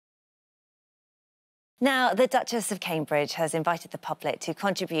Now, the Duchess of Cambridge has invited the public to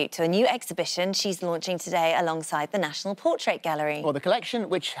contribute to a new exhibition she's launching today alongside the National Portrait Gallery. Well, the collection,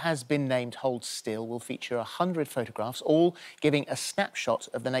 which has been named Hold Still, will feature 100 photographs, all giving a snapshot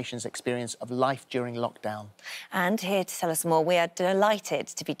of the nation's experience of life during lockdown. And here to tell us more, we are delighted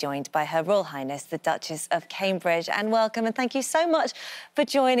to be joined by Her Royal Highness, the Duchess of Cambridge. And welcome, and thank you so much for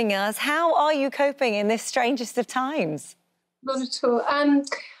joining us. How are you coping in this strangest of times? Not at all.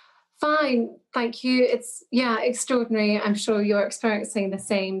 Fine, thank you. It's, extraordinary. I'm sure you're experiencing the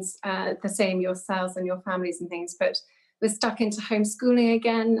same yourselves and your families and things, but we're stuck into homeschooling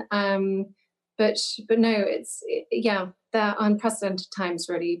again. But no, they're unprecedented times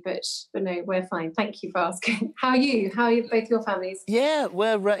really, but no, we're fine. Thank you for asking. How are you? How are you, both your families? Yeah,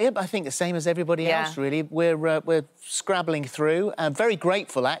 we're, I think the same as everybody else, really. We're scrabbling through. Very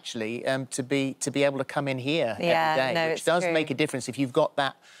grateful, actually, to be able to come in here every day, which does make a difference if you've got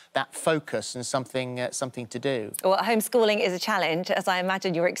that focus and something to do. Well, homeschooling is a challenge, as I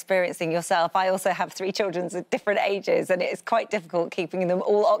imagine you're experiencing yourself. I also have 3 children at different ages, and it's quite difficult keeping them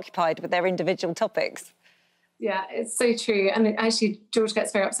all occupied with their individual topics. Yeah, it's so true. And actually, George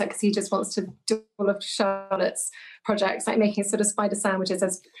gets very upset because he just wants to do all of Charlotte's projects, like making sort of spider sandwiches,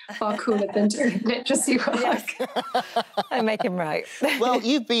 as far cooler than doing literacy work. I make him right. Well,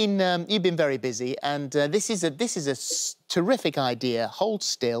 you've been very busy, and this is a terrific idea. Hold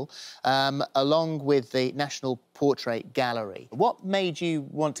Still, along with the National Portrait Gallery. What made you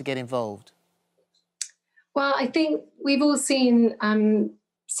want to get involved? Well, I think we've all seen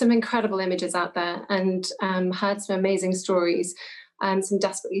some incredible images out there and heard some amazing stories, some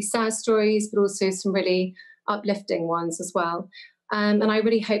desperately sad stories, but also some really uplifting ones as well. And I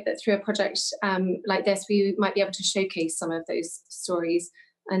really hope that through a project like this, we might be able to showcase some of those stories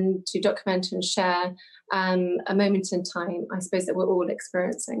and to document and share a moment in time, I suppose, that we're all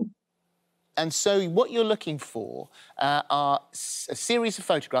experiencing. And so what you're looking for are a series of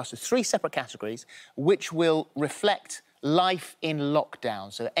photographs with 3 separate categories, which will reflect life in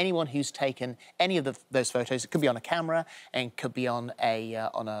lockdown. So anyone who's taken any of those photos, it could be on a camera and could be on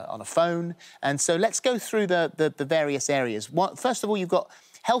a phone. And so let's go through the various areas. First of all, you've got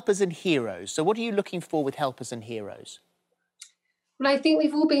helpers and heroes. So what are you looking for with helpers and heroes? Well, I think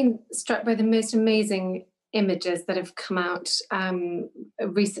we've all been struck by the most amazing images that have come out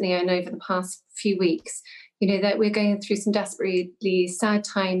recently and over the past few weeks. You know, that we're going through some desperately sad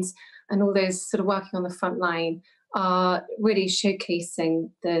times, and all those sort of working on the front line are really showcasing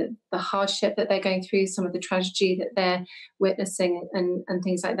the hardship that they're going through, some of the tragedy that they're witnessing and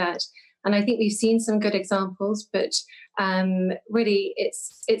things like that. And I think we've seen some good examples, but really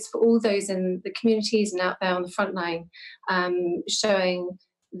it's for all those in the communities and out there on the front line, showing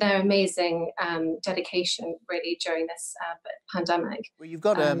their amazing dedication really during this pandemic. Well, you've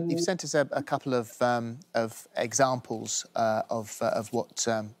got you've sent us a couple of examples of what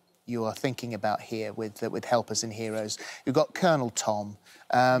you are thinking about here with helpers and heroes. You've got Colonel Tom,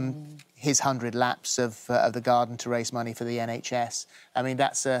 his 100 laps of the garden to raise money for the NHS. I mean,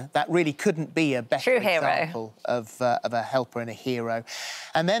 that really couldn't be a better example of a helper and a hero.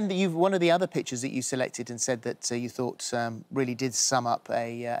 And then one of the other pictures that you selected and said that you thought really did sum up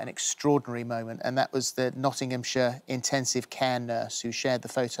an extraordinary moment, and that was the Nottinghamshire intensive care nurse who shared the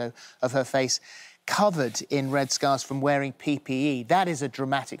photo of her face covered in red scars from wearing PPE. That is a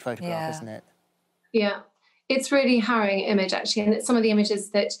dramatic photograph, isn't it? Yeah, it's really harrowing image, actually, and it's some of the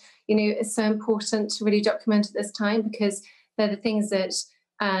images that, you know, is so important to really document at this time, because they're the things that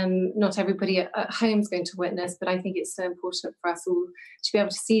not everybody at home is going to witness, but I think it's so important for us all to be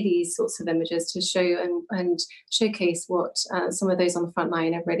able to see these sorts of images, to show and showcase what some of those on the front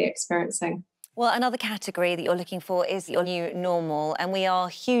line are really experiencing. Well, another category that you're looking for is your new normal, and we are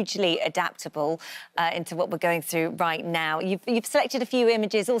hugely adaptable into what we're going through right now. You've selected a few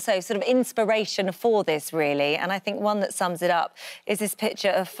images, also sort of inspiration for this, really, and I think one that sums it up is this picture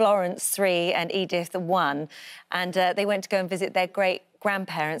of Florence 3 and Edith 1, and they went to go and visit their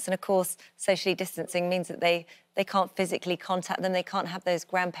great-grandparents, and, of course, socially distancing means that they can't physically contact them, they can't have those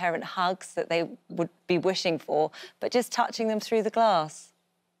grandparent hugs that they would be wishing for, but just touching them through the glass.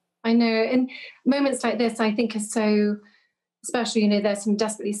 I know, and moments like this, I think, are so special. You know, there's some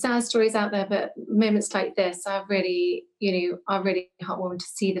desperately sad stories out there, but moments like this are really, are really heartwarming to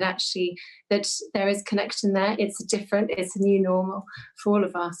see that actually that there is connection there. It's different, it's a new normal for all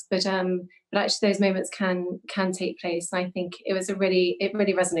of us, but actually those moments can take place. And I think it really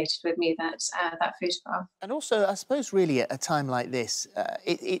resonated with me, that photograph. And also, I suppose, really, at a time like this,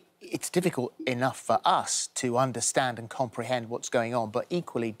 it's difficult enough for us to understand and comprehend what's going on, but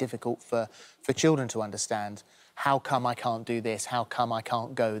equally difficult for children to understand how come I can't do this? How come I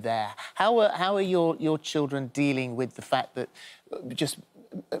can't go there? How are your children dealing with the fact that just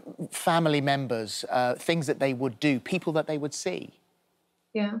family members, things that they would do, people that they would see?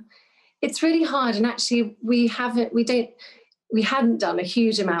 Yeah, it's really hard, and actually we hadn't done a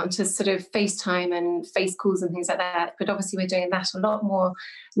huge amount of sort of FaceTime and face calls and things like that, but obviously we're doing that a lot more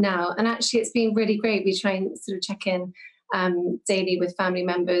now. And actually it's been really great. We try and sort of check in daily with family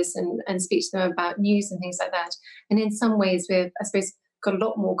members and speak to them about news and things like that. And in some ways we've, I suppose, got a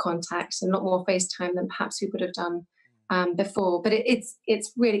lot more contact and a lot more FaceTime than perhaps we would have done before. But it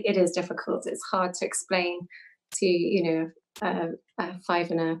is difficult. It's hard to explain to, you know, a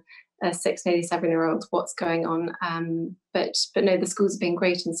 5 and a 6, nearly 7-year-old what's going on. But no, the schools have been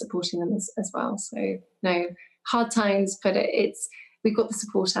great in supporting them as well. So no, hard times, but we've got the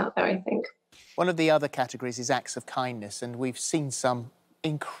support out there, I think. One of the other categories is acts of kindness, and we've seen some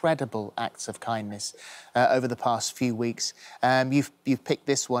incredible acts of kindness over the past few weeks. You've picked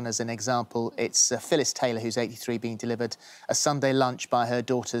this one as an example. It's Phyllis Taylor, who's 83, being delivered a Sunday lunch by her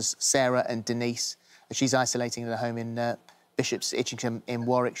daughters Sarah and Denise. She's isolating at a home in Bishop's Itchingham in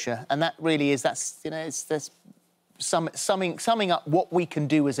Warwickshire, and that really is, that's, you know, it's summing up what we can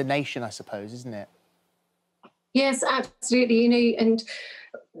do as a nation, I suppose, isn't it? Yes, absolutely. You know, and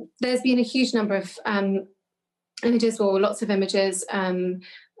there's been a huge number of images, or lots of images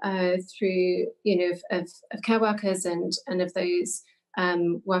through, you know, of care workers and of those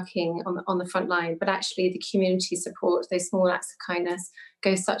working on the front line. But actually the community support, those small acts of kindness,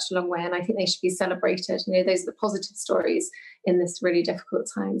 goes such a long way, and I think they should be celebrated. You know, those are the positive stories in this really difficult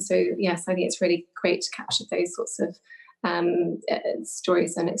time. So yes, I think it's really great to capture those sorts of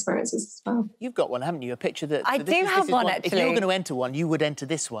stories and experiences as well. You've got one, haven't you? A picture that... I do have one, actually. If you were going to enter one, you would enter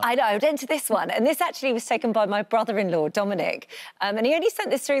this one. I know, I would enter this one. And this actually was taken by my brother-in-law, Dominic. And he only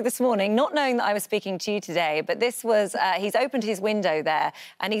sent this through this morning, not knowing that I was speaking to you today. But this was, he's opened his window there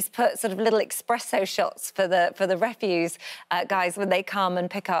and he's put sort of little espresso shots for the refuse guys when they come and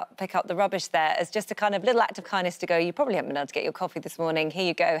pick up the rubbish there, as just a kind of little act of kindness to go, you probably haven't been able to get your coffee this morning. Here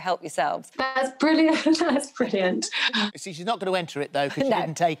you go, help yourselves. That's brilliant. That's brilliant. See, she's not going to enter it, though, because she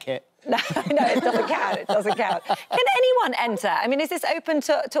didn't take it. No, it doesn't count. It doesn't count. Can anyone enter? I mean, is this open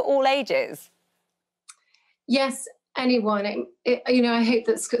to all ages? Yes, anyone. You know, I hope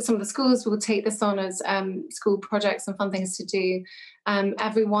that some of the schools will take this on as school projects and fun things to do.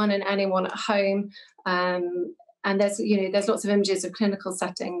 Everyone and anyone at home. And there's lots of images of clinical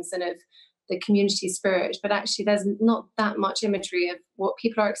settings and of the community spirit, but actually there's not that much imagery of what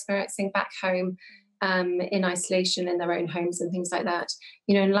people are experiencing back home. In isolation in their own homes and things like that.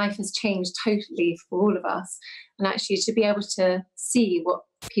 You know, and life has changed totally for all of us. And actually to be able to see what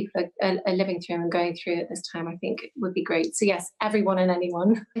people are living through and going through at this time, I think would be great. So yes, everyone and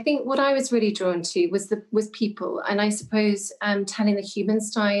anyone. I think what I was really drawn to was people, and I suppose telling the human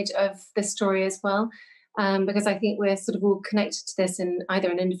side of the story as well. Because I think we're sort of all connected to this in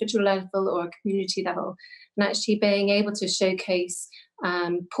either an individual level or a community level, and actually being able to showcase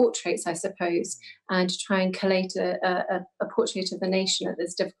portraits, I suppose, and to try and collate a portrait of the nation at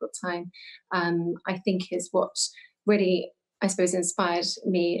this difficult time, I think is what really, I suppose, inspired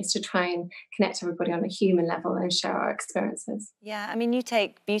me, is to try and connect everybody on a human level and share our experiences. Yeah, I mean, you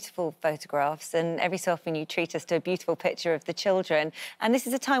take beautiful photographs and every so often you treat us to a beautiful picture of the children. And this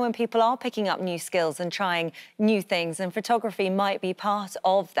is a time when people are picking up new skills and trying new things, and photography might be part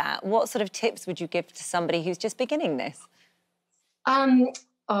of that. What sort of tips would you give to somebody who's just beginning this?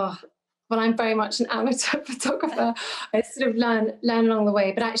 Well, I'm very much an amateur photographer. I sort of learn along the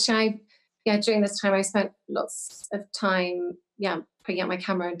way. But actually, during this time, I spent lots of time, putting out my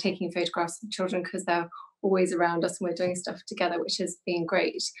camera and taking photographs of children, because they're always around us and we're doing stuff together, which has been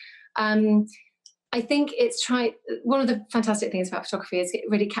great. I think one of the fantastic things about photography is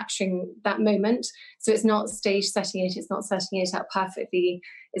really capturing that moment. So it's not stage setting it, it's not setting it up perfectly,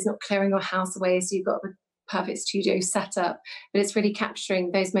 it's not clearing your house away so you've got a perfect studio set up, but it's really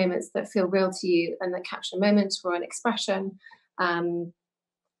capturing those moments that feel real to you and that capture a moment or an expression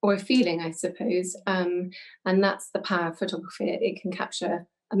or a feeling, I suppose. And that's the power of photography. It can capture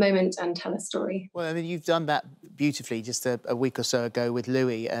a moment and tell a story. Well, I mean, you've done that beautifully just a week or so ago with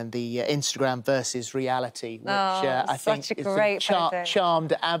Louis and the Instagram versus reality, which I think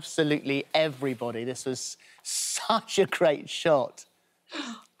charmed absolutely everybody. This was such a great shot.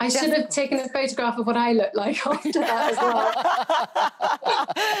 I should have taken a photograph of what I looked like after that as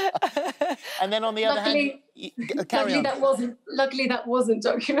well. And then on the other hand, luckily that wasn't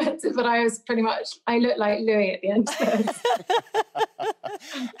documented, but I looked like Louis at the end.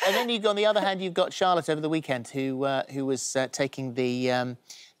 And then on the other hand, you've got Charlotte over the weekend, who was taking the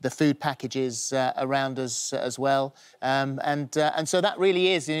the food packages around us as well. And so that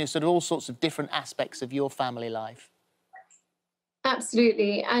really is, you know, sort of all sorts of different aspects of your family life.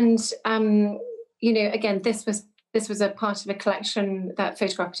 Absolutely. And, you know, again, this was a part of a collection, that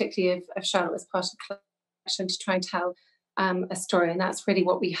photograph particularly of Charlotte was part of a collection to try and tell a story. And that's really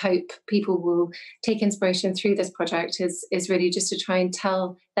what we hope people will take inspiration through this project, is really just to try and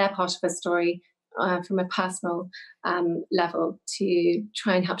tell their part of a story from a personal level, to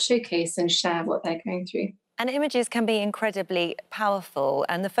try and help showcase and share what they're going through. And images can be incredibly powerful.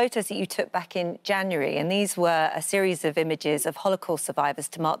 And the photos that you took back in January, and these were a series of images of Holocaust survivors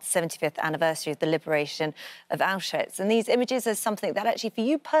to mark the 75th anniversary of the liberation of Auschwitz. And these images are something that actually, for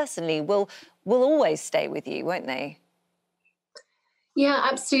you personally, will always stay with you, won't they? Yeah,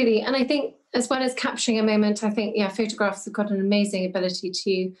 absolutely. And I think, as well as capturing a moment, I think, yeah, photographs have got an amazing ability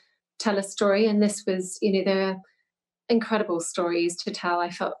to tell a story. And this was, you know, there are incredible stories to tell. I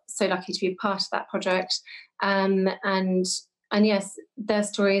felt so lucky to be part of that project. And yes, their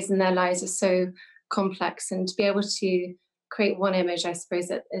stories and their lives are so complex, and to be able to create one image, I suppose,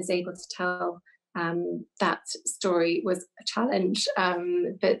 that is able to tell that story was a challenge.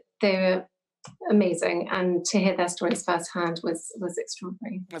 But they were amazing, and to hear their stories firsthand was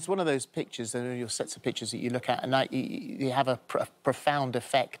extraordinary. It's one of those pictures, your sets of pictures that you look at, and you have a profound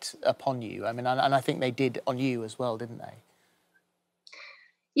effect upon you. I mean, and I think they did on you as well, didn't they?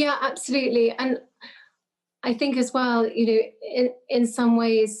 Yeah, absolutely. And I think as well, you know, in some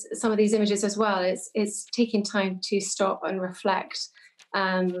ways, some of these images as well, it's taking time to stop and reflect,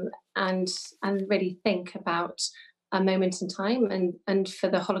 and really think about a moment in time. And for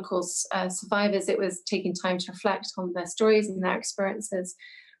the Holocaust survivors, it was taking time to reflect on their stories and their experiences.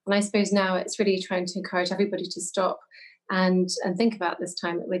 And I suppose now it's really trying to encourage everybody to stop and think about this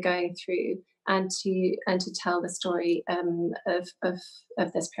time that we're going through, and to tell the story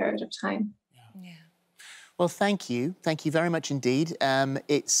of this period of time. Yeah. Well, thank you very much indeed.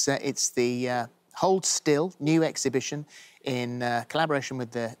 It's the Hold Still new exhibition in collaboration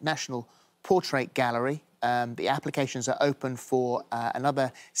with the National Portrait Gallery. The applications are open for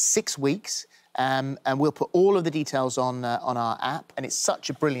another 6 weeks, and we'll put all of the details on our app. And it's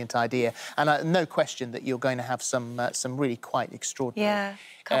such a brilliant idea, and no question that you're going to have some really quite extraordinary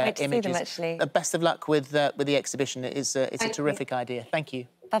can't wait to images. See them, actually. Best of luck with the exhibition. It's a terrific idea. Thank you.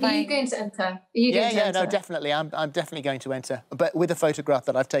 Bye-bye. Are you going to enter? Are you going to enter? No, definitely. I'm definitely going to enter, but with a photograph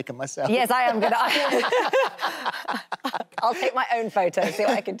that I've taken myself. Yes, I am going to. I'll take my own photo, see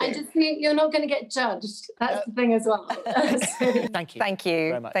what I can do. I just think you're not going to get judged. That's the thing as well. Thank you. Thank you.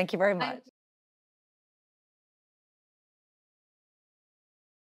 Very much. Thank you very much.